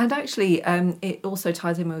November. And actually, it also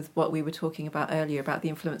ties in with what we were talking about earlier about the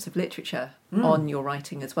influence of literature on your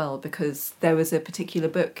writing as well, because there was a particular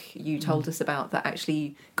book you told us about that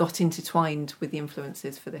actually got intertwined with the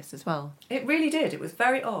influences for this as well. It really did. It was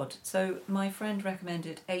very odd. So my friend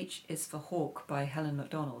recommended H is for Hawk by Helen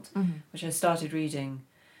Macdonald, which I started reading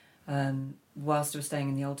whilst I was staying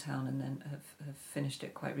in the old town, and then have finished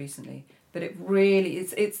it quite recently. But it really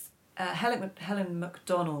it's Helen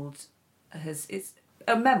Macdonald it's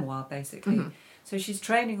a memoir basically. So she's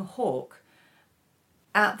training a hawk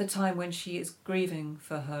at the time when she is grieving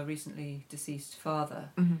for her recently deceased father,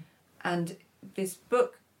 and this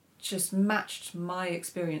book just matched my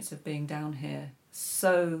experience of being down here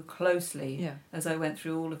so closely as I went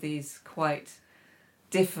through all of these quite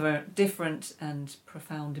different and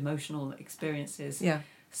profound emotional experiences. Yeah.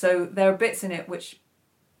 So there are bits in it which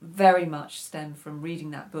very much stem from reading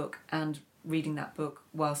that book and reading that book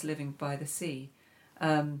whilst living by the sea.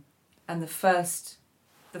 And the first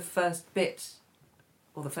bit,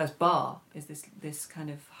 or the first bar, is this kind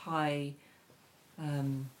of high,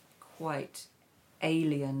 quite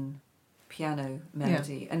alien piano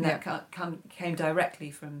melody. And that came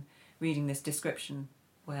directly from reading this description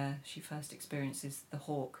where she first experiences the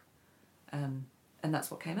hawk. And that's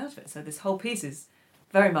what came out of it. So this whole piece is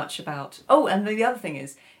very much about... Oh, and the other thing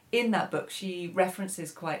is, in that book, she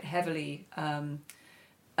references quite heavily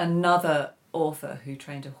another author who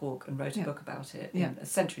trained a hawk and wrote a book about it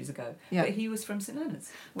centuries ago. Yeah. But he was from St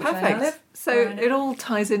Leonard's. Perfect. So it all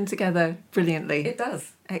ties in together brilliantly. It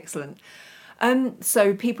does. Excellent.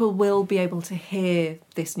 So people will be able to hear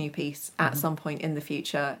this new piece at some point in the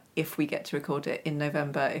future if we get to record it in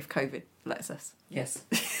November, if COVID lets us. Yes.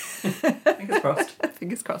 Fingers crossed.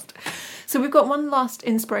 Fingers crossed. So we've got one last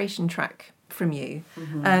inspiration track from you.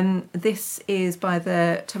 This is by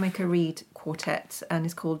the Tomeka Reed Quartet and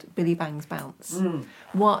is called Billy Bang's Bounce.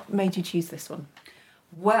 What made you choose this one?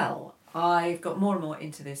 Well, I've got more and more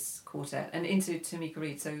into this quartet and into Tomeka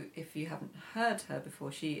Reed. So if you haven't heard her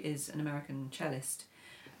before, she is an American cellist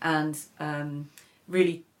and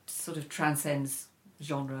really sort of transcends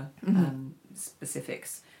genre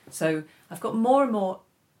specifics. So I've got more and more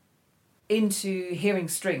into hearing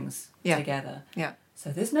strings together. Yeah.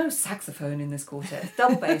 So there's no saxophone in this quartet. It's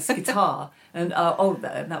double bass, guitar, and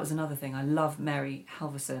that was another thing. I love Mary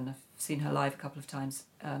Halverson. I've seen her live a couple of times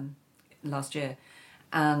last year,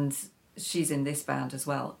 and she's in this band as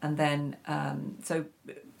well. And then so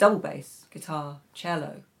double bass, guitar,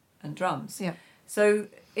 cello, and drums. Yeah. So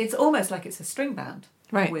it's almost like it's a string band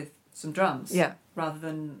with some drums, rather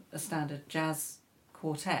than a standard jazz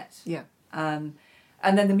quartet. Yeah. And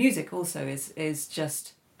then the music also is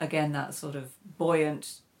just, again, that sort of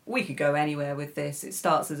buoyant, we could go anywhere with this. It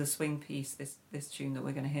starts as a swing piece, this tune that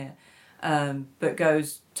we're going to hear, but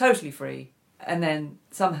goes totally free. And then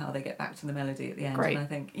somehow they get back to the melody at the end. Great. And I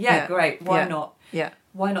think, great, why not? Yeah.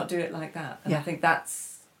 Why not do it like that? And I think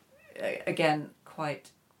that's, again, quite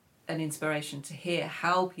an inspiration to hear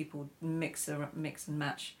how people mix and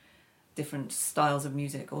match different styles of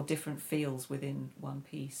music or different feels within one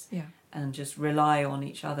piece. Yeah. And just rely on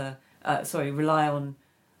each other, rely on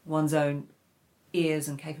one's own ears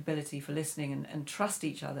and capability for listening and trust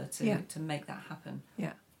each other to make that happen.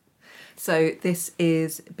 Yeah. So this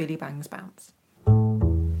is Billy Bang's Bounce.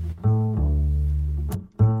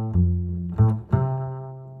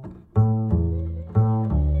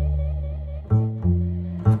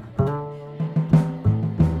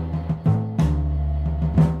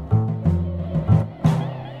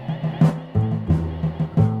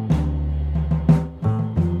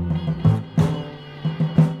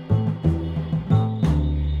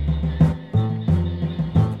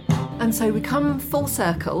 And so we come full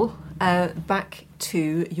circle back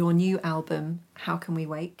to your new album, How Can We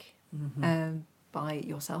Wake, by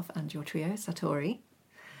yourself and your trio, Satori.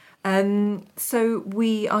 So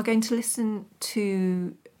we are going to listen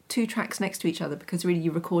to 2 tracks next to each other because really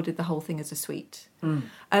you recorded the whole thing as a suite.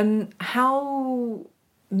 How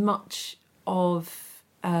much of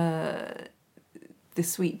the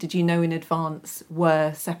suite did you know in advance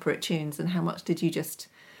were separate tunes, and how much did you just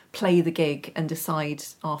play the gig and decide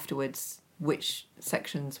afterwards which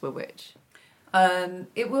sections were which?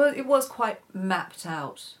 It was quite mapped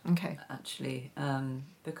out, actually,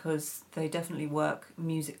 because they definitely work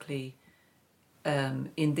musically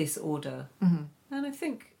in this order, and I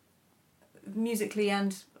think musically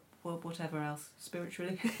and whatever else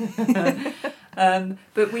spiritually.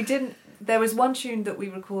 But we didn't. There was one tune that we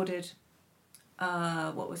recorded.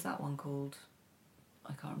 What was that one called?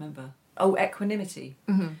 I can't remember. Oh, Equanimity.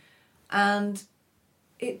 And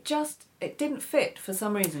it didn't fit for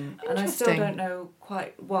some reason, and I still don't know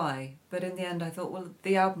quite why. But in the end, I thought, well,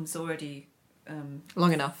 the album's already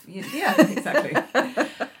long enough. Yeah, exactly.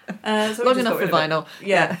 So long enough for vinyl.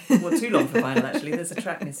 Yeah, well, too long for vinyl. Actually, there's a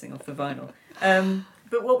track missing off the vinyl.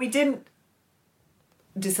 But what we didn't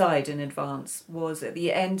decide in advance was at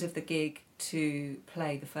the end of the gig to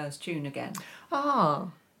play the first tune again. Ah.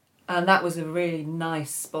 And that was a really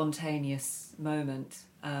nice, spontaneous moment.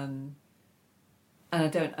 And I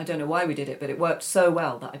don't know why we did it, but it worked so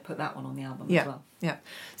well that I put that one on the album as well. Yeah.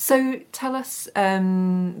 So tell us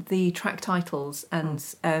the track titles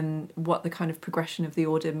and what the kind of progression of the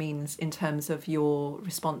order means in terms of your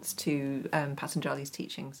response to Patanjali's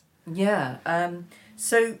teachings. Yeah.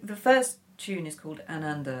 So the first tune is called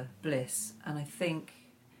Ananda Bliss, and I think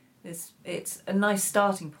it's a nice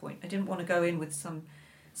starting point. I didn't want to go in with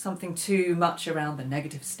something too much around the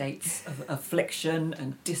negative states of affliction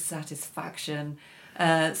and dissatisfaction.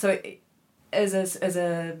 So as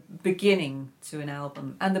a beginning to an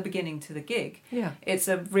album and the beginning to the gig,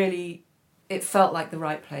 it felt like the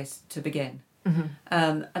right place to begin.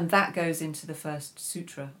 And that goes into the first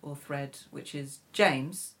sutra or thread, which is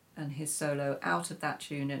James and his solo out of that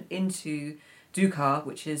tune and into Dukha,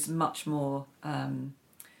 which is much more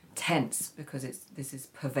tense because this is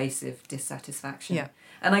pervasive dissatisfaction. Yeah.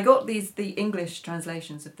 And I got the English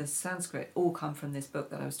translations of the Sanskrit all come from this book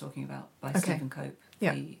that I was talking about by Stephen Cope,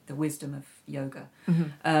 Yeah. The Wisdom of Yoga. Mm-hmm.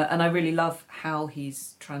 And I really love how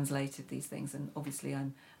he's translated these things. And obviously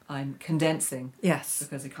I'm condensing Yes.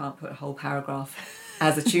 because I can't put a whole paragraph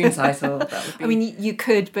as a tune title. That would be... I mean, you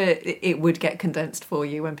could, but it would get condensed for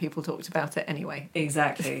you when people talked about it anyway.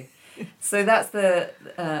 Exactly. So that's the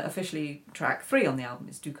officially track 3 on the album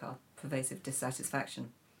is Dukkha, Pervasive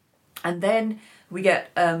Dissatisfaction. And then we get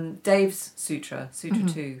Dave's Sutra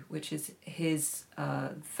 2, which is his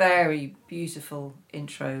very beautiful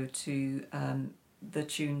intro to the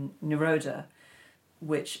tune Nirodha,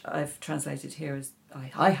 which I've translated here as...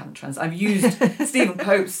 I haven't translated. I've used Stephen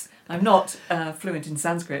Cope's... I'm not fluent in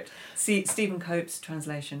Sanskrit. Stephen Cope's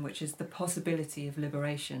translation, which is the possibility of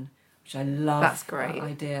liberation, which I love. That's great. That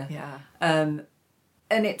idea. Yeah. And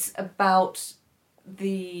it's about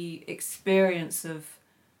the experience of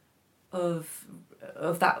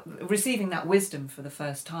that, receiving that wisdom for the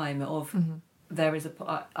first time of there is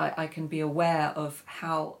I can be aware of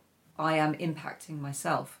how I am impacting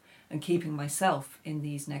myself and keeping myself in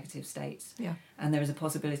these negative states. Yeah. And there is a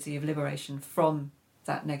possibility of liberation from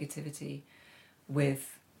that negativity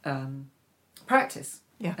with practice.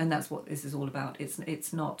 Yeah. And that's what this is all about.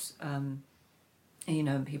 It's not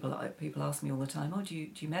people ask me all the time, do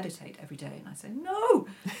you meditate every day? And I say, no,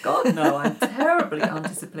 God no, I'm terribly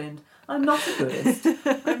undisciplined. I'm not a Buddhist.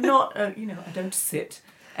 I'm not I don't sit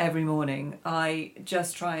every morning. I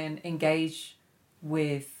just try and engage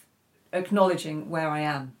with acknowledging where I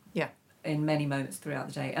am in many moments throughout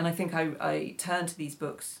the day. And I think I turn to these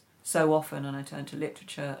books so often, and I turn to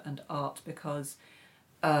literature and art because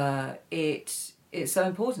it's so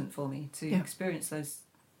important for me to experience those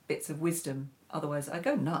bits of wisdom. Otherwise, I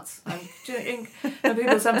go nuts. And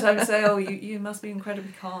people sometimes say, "Oh, you must be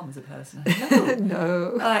incredibly calm as a person."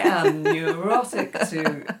 No, I am neurotic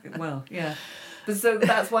too. Well, yeah, but so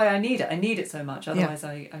that's why I need it. I need it so much. Otherwise,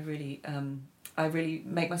 I really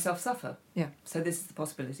make myself suffer. Yeah. So this is the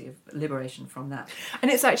possibility of liberation from that. And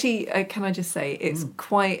it's actually, can I just say, it's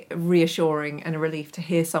quite reassuring and a relief to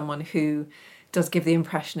hear someone who does give the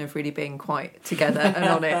impression of really being quite together and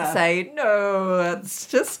on it say, no, that's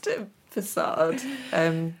just a facade.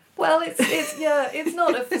 Well, it's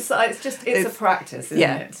not a facade. It's a practice, isn't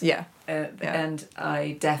it? Yeah. And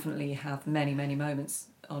I definitely have many, many moments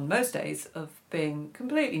on most days of being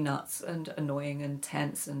completely nuts and annoying and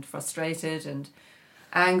tense and frustrated and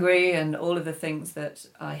angry and all of the things that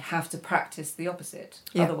I have to practice the opposite.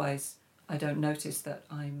 Yeah. Otherwise, I don't notice that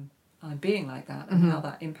I'm being like that and how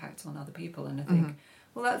that impacts on other people. And I think,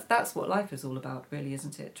 well, that's what life is all about, really,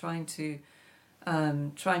 isn't it? Trying to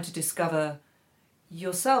discover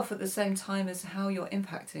yourself at the same time as how you're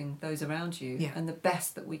impacting those around you. Yeah. And the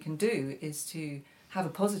best that we can do is to have a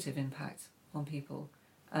positive impact on people.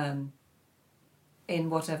 In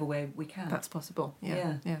whatever way we can. That's possible.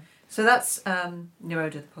 Yeah. So that's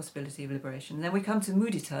Nirodha, the possibility of liberation. And then we come to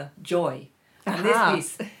Mudita, joy. And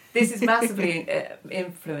this is massively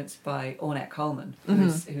influenced by Ornette Coleman,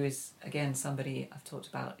 who is again somebody I've talked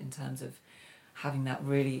about in terms of having that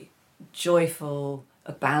really joyful,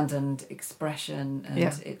 abandoned expression, and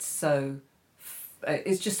it's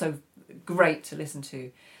just so great to listen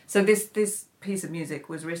to. So this piece of music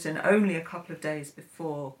was written only a couple of days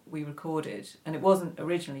before we recorded, and it wasn't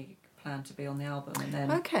originally planned to be on the album. And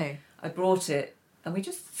then I brought it, and we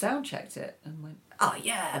just sound checked it, and went, "Oh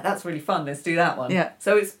yeah, that's really fun. Let's do that one." Yeah.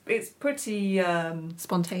 So it's pretty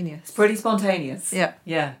spontaneous. It's pretty spontaneous. Yeah.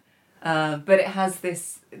 Yeah. But it has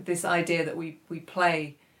this idea that we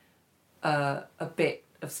play a bit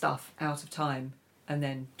of stuff out of time, and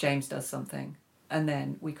then James does something, and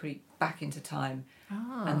then we creep back into time.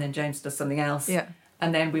 And then James does something else. Yeah.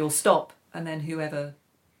 And then we all stop, and then whoever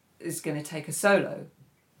is going to take a solo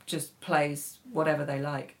just plays whatever they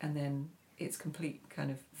like, and then it's complete kind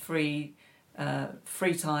of free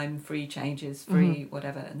time, free changes, free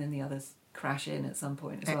whatever, and then the others crash in at some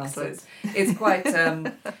point as well. So it's quite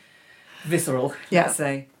visceral, let's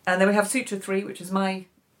say. And then we have Sutra 3, which is my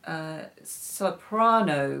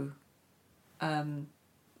soprano...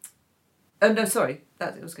 Oh, no, sorry.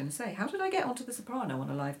 That I was going to say. How did I get onto the soprano on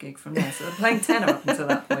a live gig from there? So I'm playing tenor up until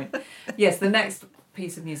that point. Yes, the next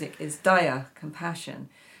piece of music is Daya, compassion.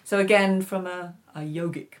 So again, from a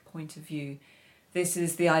yogic point of view, this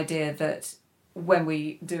is the idea that when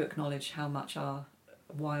we do acknowledge how much our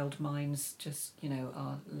wild minds just,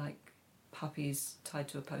 are like puppies tied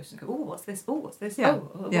to a post and go, oh, what's this? Oh, what's this? Yeah.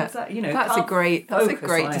 Oh, what's that? That's a great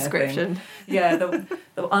description. Yeah, the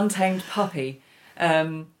untamed puppy.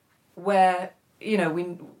 Where,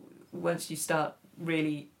 once you start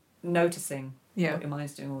really noticing Yeah. what your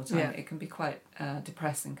mind's doing all the time, Yeah. it can be quite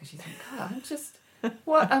depressing, because you think,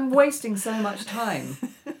 God, I'm wasting so much time,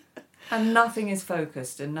 and nothing is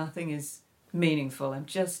focused and nothing is meaningful, and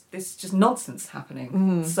this is just nonsense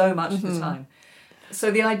happening so much of the time.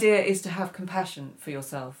 So the idea is to have compassion for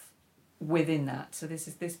yourself within that. So this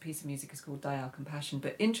piece of music is called Dayal Compassion.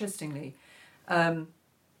 But interestingly,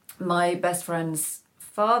 my best friend's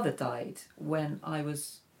father died when I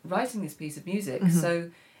was writing this piece of music.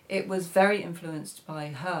 So it was very influenced by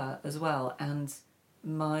her as well, and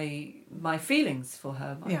my feelings for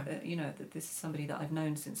her. That this is somebody that I've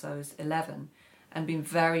known since I was 11 and been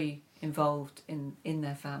very involved in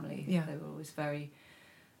their family. Yeah. They were always very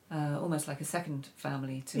almost like a second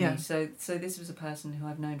family to Yeah. me. So this was a person who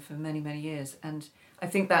I've known for many, many years, and I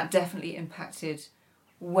think that definitely impacted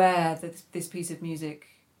where this piece of music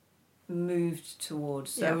moved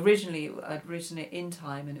towards. So originally I'd written it in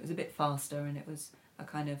time, and it was a bit faster, and it was a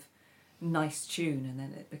kind of nice tune, and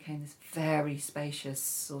then it became this very spacious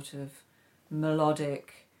sort of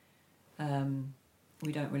melodic,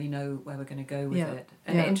 we don't really know where we're going to go with it.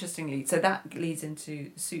 And interestingly, so that leads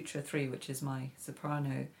into Sutra 3, which is my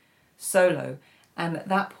soprano solo, and at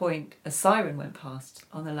that point a siren went past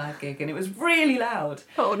on the live gig, and it was really loud.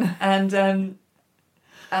 Oh no. And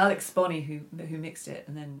Alex Bonney, who mixed it,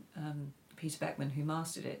 and then Peter Beckman, who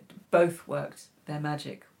mastered it, both worked their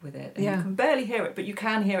magic with it. And you can barely hear it, but you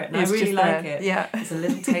can hear it, and It's I really just like there. it. Yeah. It's a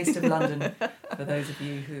little taste of London for those of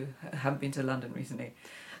you who haven't been to London recently.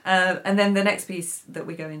 And then the next piece that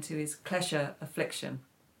we go into is Klesha Affliction.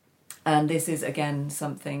 And this is, again,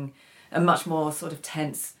 a much more sort of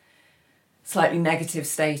tense, slightly negative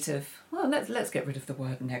state of, well, let's get rid of the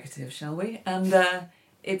word negative, shall we? And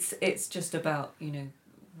it's just about,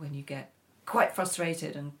 when you get quite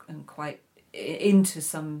frustrated and quite into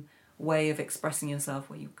some way of expressing yourself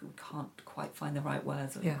where you can't quite find the right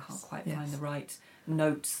words, or you can't quite find the right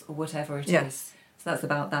notes, or whatever it is. So that's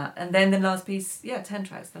about that. And then the last piece, 10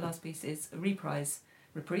 tracks. The last piece is a reprise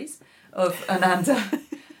of Ananda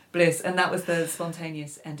Bliss. And that was the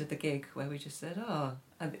spontaneous end of the gig, where we just said,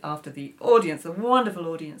 after the audience, the wonderful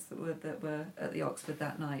audience that were at the Oxford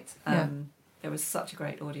that night. There was such a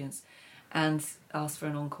great audience, and asked for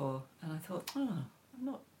an encore. And I thought, I'm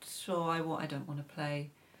not sure I don't want to play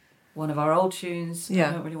one of our old tunes. I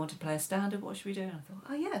don't really want to play a standard. What should we do? And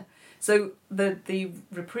I thought, So the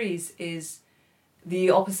reprise is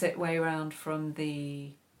the opposite way around from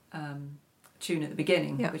the tune at the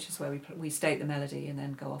beginning, which is where we state the melody and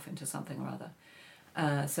then go off into something or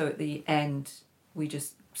other. So at the end, we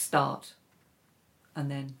just start and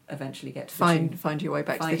then eventually get to the tune. Find your way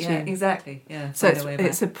back to the tune. Yeah, exactly. Yeah. So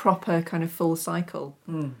it's a proper kind of full cycle.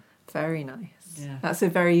 Very nice. Yeah. That's a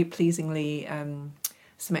very pleasingly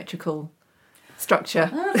symmetrical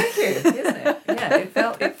structure. Oh, thank you. Isn't it? Yeah,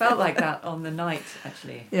 it felt like that on the night,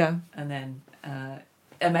 actually. Yeah. And then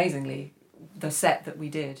amazingly, the set that we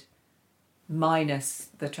did, minus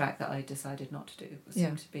the track that I decided not to do,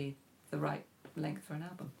 seemed to be the right length for an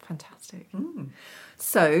album. Fantastic.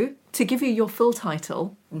 So, to give you your full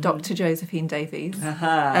title, Dr. Josephine Davies,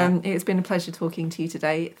 it's been a pleasure talking to you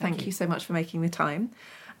today. Thank you so much for making the time.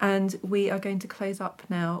 And we are going to close up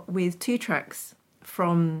now with 2 tracks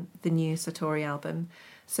from the new Satori album.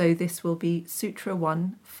 So this will be Sutra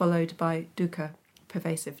 1, followed by Dukkha,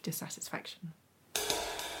 Pervasive Dissatisfaction.